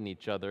fighting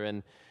each other.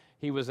 And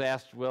he was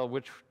asked, well,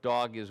 which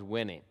dog is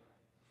winning?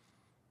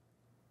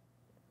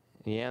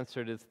 He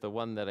answered, it's the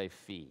one that I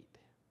feed.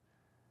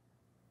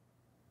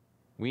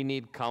 We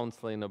need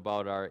counseling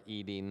about our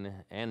eating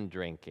and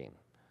drinking.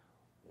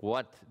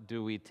 What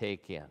do we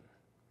take in?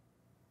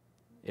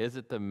 Is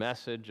it the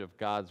message of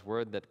God's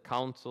Word that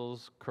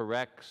counsels,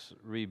 corrects,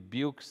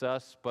 rebukes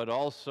us, but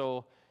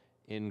also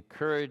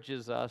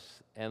encourages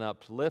us and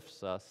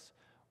uplifts us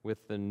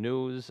with the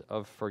news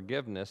of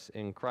forgiveness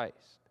in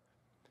Christ?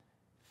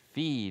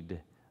 Feed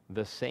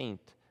the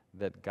saint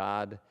that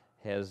God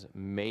has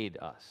made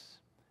us.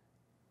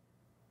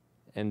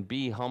 And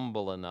be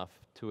humble enough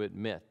to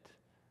admit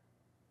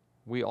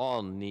we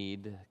all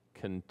need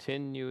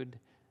continued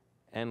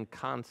and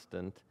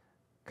constant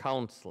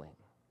counseling.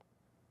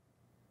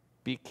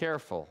 Be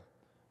careful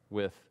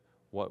with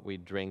what we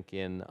drink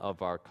in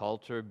of our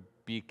culture.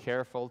 Be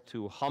careful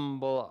to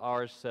humble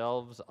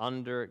ourselves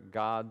under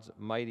God's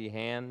mighty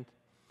hand.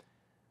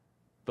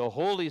 The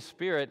Holy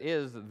Spirit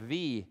is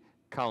the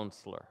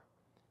counselor.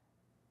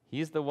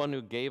 He's the one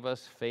who gave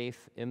us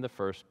faith in the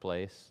first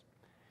place.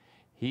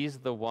 He's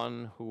the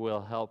one who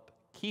will help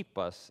keep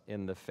us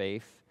in the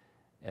faith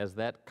as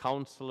that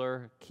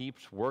counselor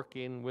keeps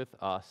working with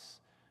us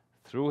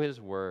through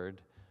his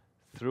word,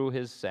 through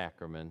his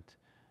sacrament,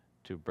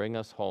 to bring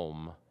us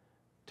home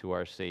to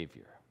our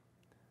Savior,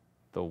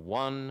 the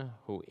one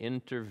who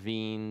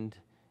intervened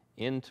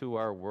into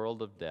our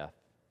world of death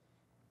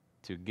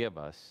to give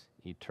us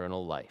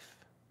eternal life.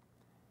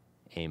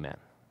 Amen.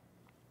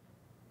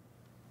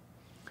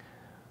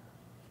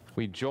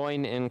 We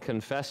join in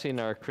confessing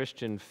our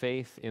Christian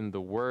faith in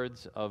the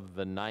words of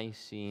the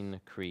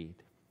Nicene Creed.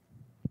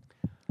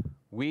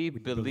 We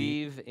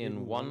believe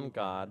in one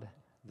God,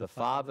 the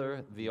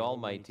Father, the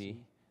Almighty,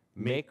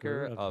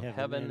 maker of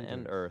heaven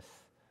and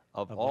earth,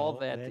 of all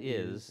that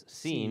is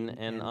seen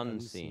and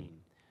unseen.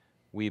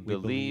 We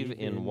believe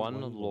in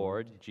one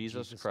Lord,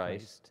 Jesus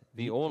Christ,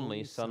 the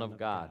only Son of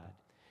God,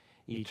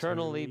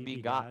 eternally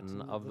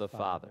begotten of the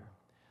Father,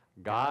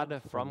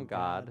 God from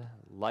God,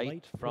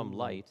 light from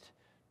light,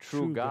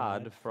 true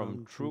God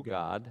from true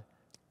God,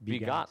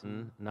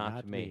 begotten,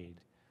 not made,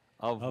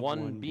 of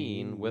one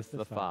being with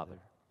the Father.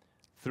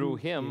 Through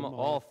him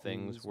all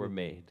things were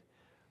made.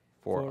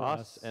 For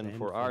us and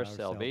for our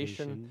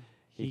salvation,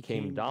 he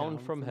came down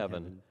from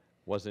heaven,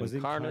 was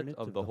incarnate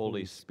of the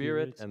Holy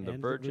Spirit and the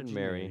Virgin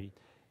Mary,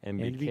 and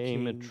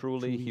became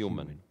truly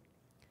human.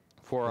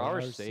 For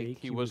our sake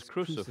he was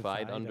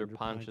crucified under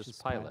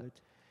Pontius Pilate.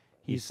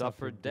 He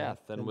suffered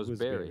death and was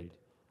buried.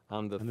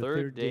 On the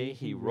third day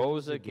he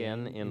rose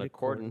again in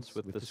accordance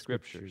with the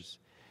Scriptures.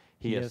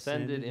 He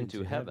ascended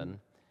into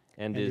heaven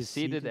and is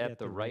seated at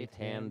the right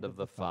hand of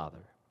the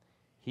Father.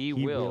 He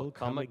will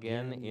come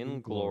again in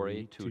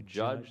glory to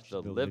judge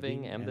the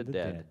living and the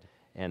dead,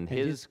 and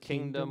his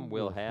kingdom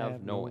will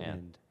have no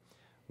end.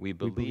 We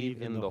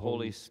believe in the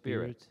Holy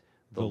Spirit,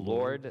 the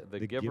Lord, the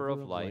giver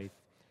of life,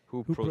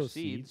 who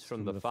proceeds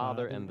from the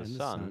Father and the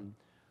Son,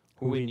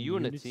 who in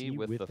unity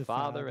with the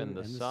Father and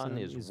the Son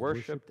is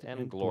worshipped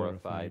and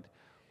glorified,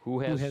 who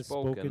has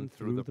spoken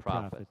through the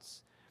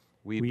prophets.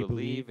 We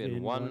believe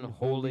in one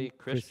holy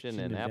Christian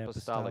and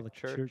apostolic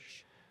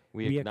church.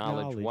 We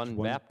acknowledge one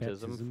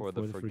baptism for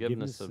the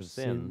forgiveness of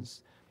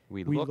sins.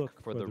 We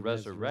look for the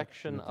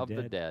resurrection of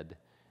the dead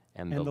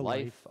and the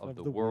life of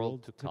the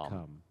world to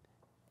come.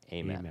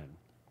 Amen.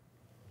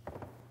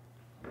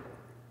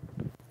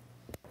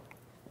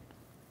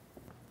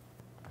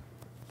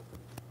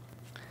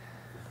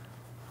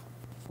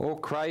 O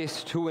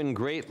Christ, who in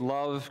great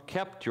love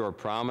kept your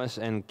promise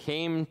and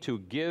came to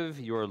give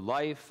your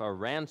life a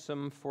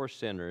ransom for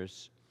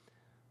sinners,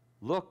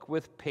 look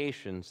with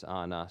patience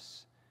on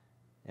us,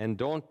 and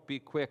don't be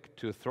quick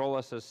to throw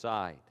us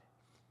aside.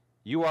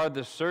 You are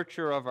the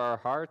searcher of our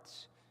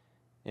hearts,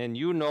 and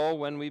you know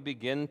when we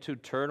begin to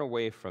turn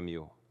away from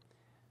you.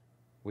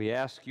 We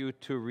ask you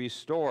to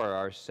restore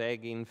our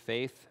sagging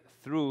faith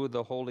through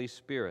the Holy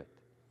Spirit.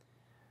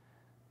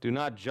 Do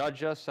not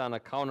judge us on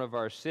account of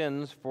our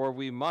sins, for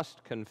we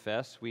must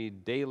confess we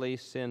daily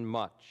sin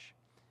much.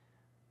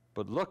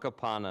 But look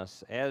upon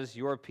us as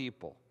your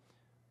people,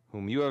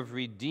 whom you have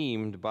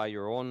redeemed by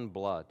your own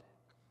blood.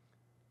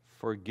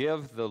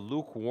 Forgive the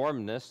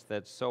lukewarmness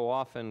that so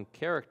often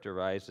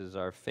characterizes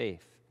our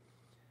faith.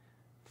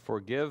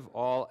 Forgive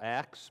all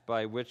acts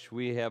by which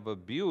we have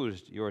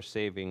abused your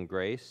saving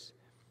grace,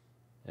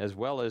 as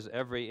well as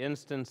every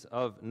instance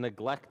of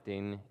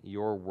neglecting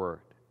your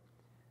word.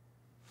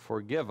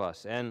 Forgive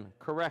us and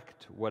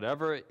correct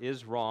whatever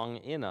is wrong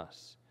in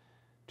us.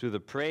 To the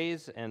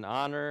praise and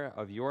honor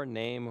of your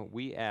name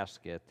we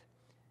ask it.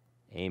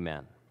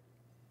 Amen.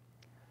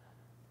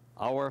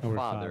 Our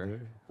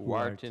Father, who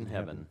art in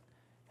heaven,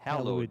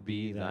 hallowed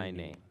be thy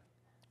name.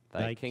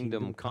 Thy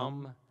kingdom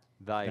come,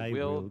 thy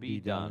will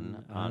be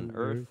done on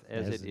earth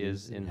as it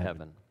is in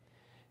heaven.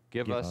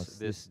 Give us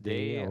this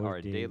day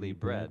our daily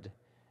bread,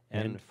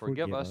 and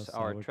forgive us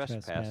our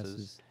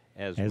trespasses,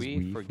 as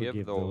we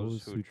forgive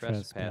those who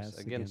trespass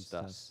against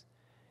us.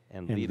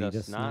 And lead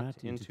us not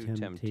into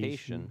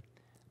temptation,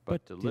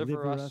 but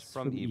deliver us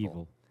from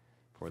evil.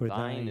 For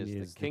thine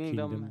is the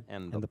kingdom,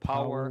 and the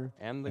power,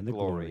 and the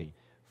glory,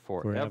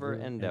 forever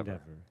and ever.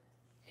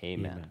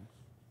 Amen.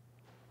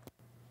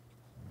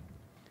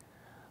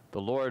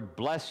 The Lord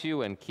bless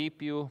you and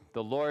keep you.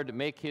 The Lord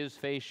make his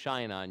face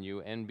shine on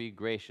you and be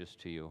gracious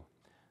to you.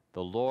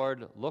 The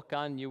Lord look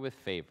on you with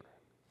favor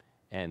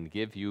and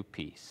give you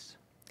peace.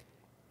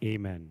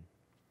 Amen.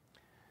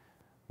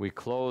 We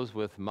close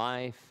with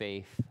my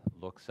faith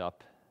looks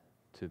up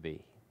to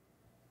thee.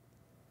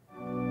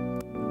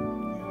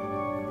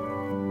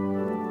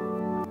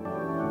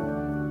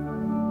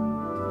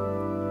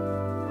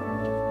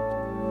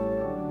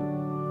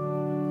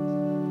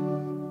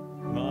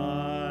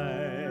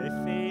 My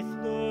faith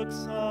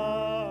looks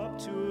up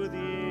to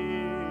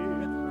thee,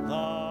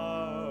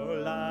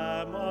 thou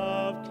Lamb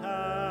of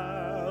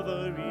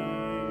Calvary,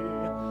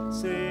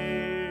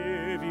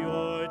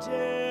 Savior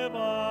divine.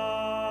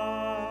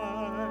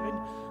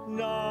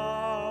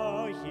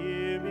 Now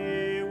hear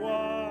me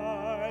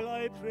while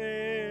I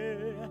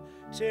pray.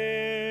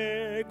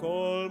 Take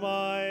all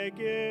my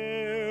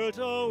guilt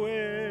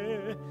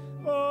away.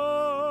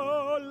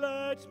 Oh,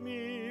 let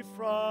me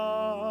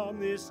from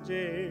this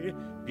day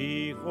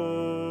be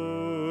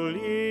wholly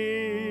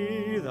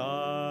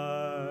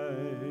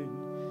thine.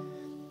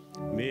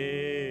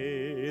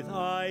 May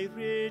thy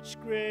rich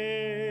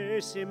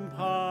grace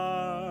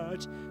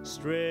impart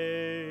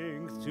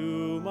strength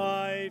to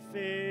my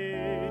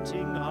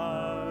fainting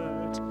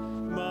heart,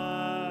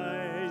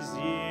 my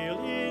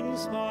zeal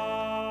inspire,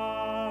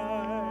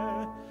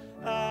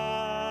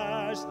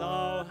 as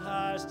thou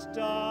hast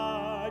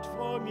died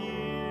for me.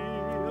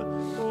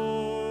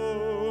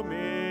 Oh,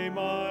 may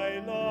my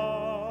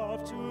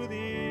love to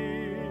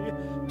thee,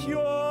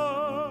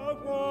 pure,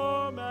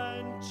 warm,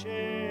 and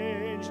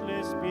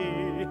changeless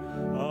be,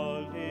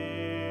 a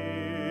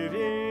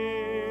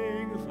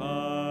living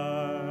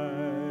fire.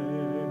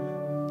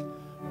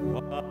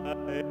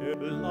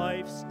 While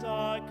life's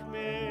dark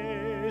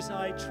maze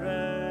I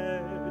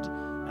tread,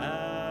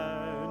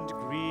 and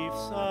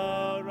griefs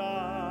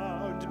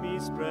around me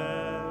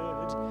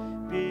spread,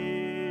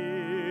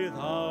 be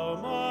thou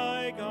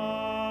my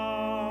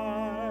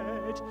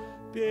guide.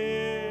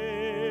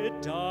 Bid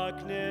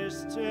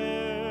darkness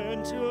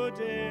turn to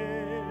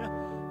day,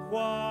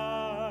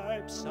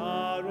 wipe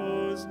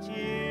sorrow's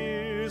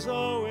tears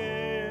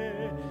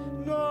away,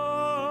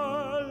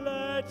 nor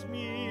let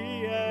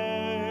me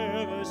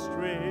ever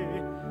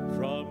stray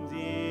from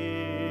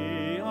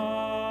thee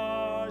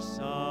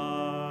aside.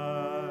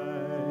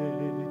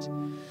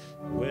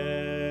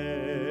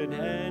 When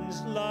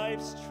ends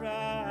life's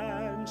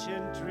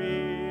transient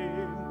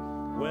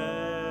dream,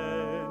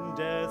 when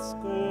death's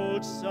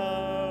cold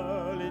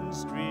sullen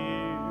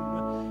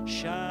stream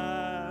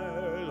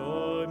shall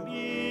o'er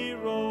me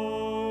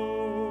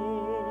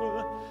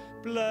roll,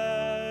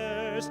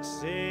 blessed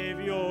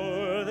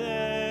Savior,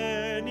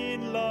 then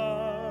in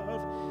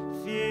love,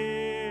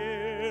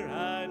 fear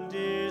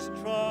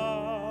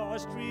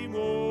mistrust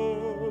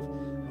remove.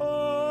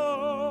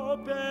 Oh,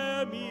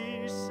 bear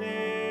me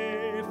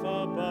safe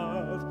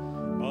above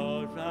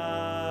a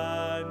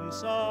ransomed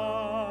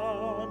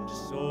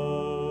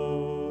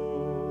soul.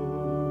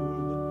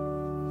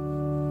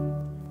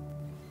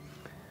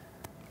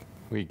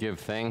 We give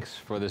thanks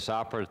for this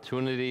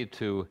opportunity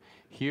to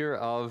hear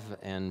of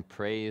and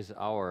praise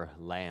our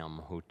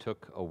Lamb who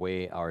took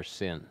away our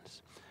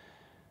sins.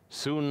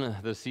 Soon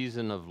the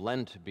season of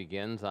Lent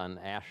begins on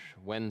Ash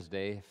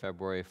Wednesday,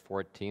 February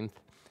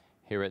 14th.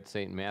 Here at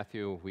St.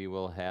 Matthew, we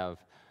will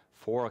have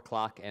 4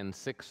 o'clock and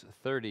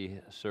 6:30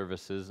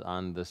 services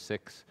on the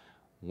 6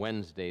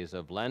 Wednesdays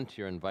of Lent.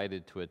 You're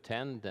invited to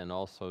attend and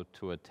also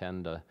to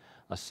attend a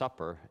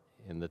supper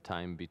in the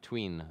time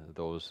between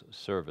those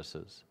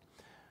services.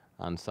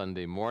 On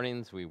Sunday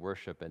mornings, we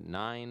worship at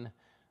 9.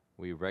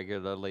 We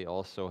regularly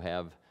also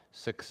have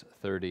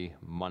 6:30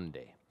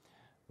 Monday.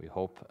 We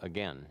hope,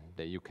 again,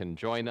 that you can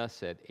join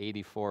us at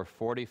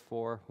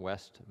 8444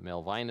 West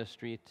Melvina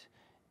Street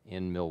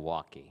in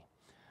Milwaukee.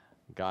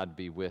 God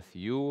be with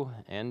you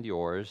and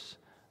yours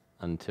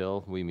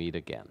until we meet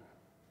again.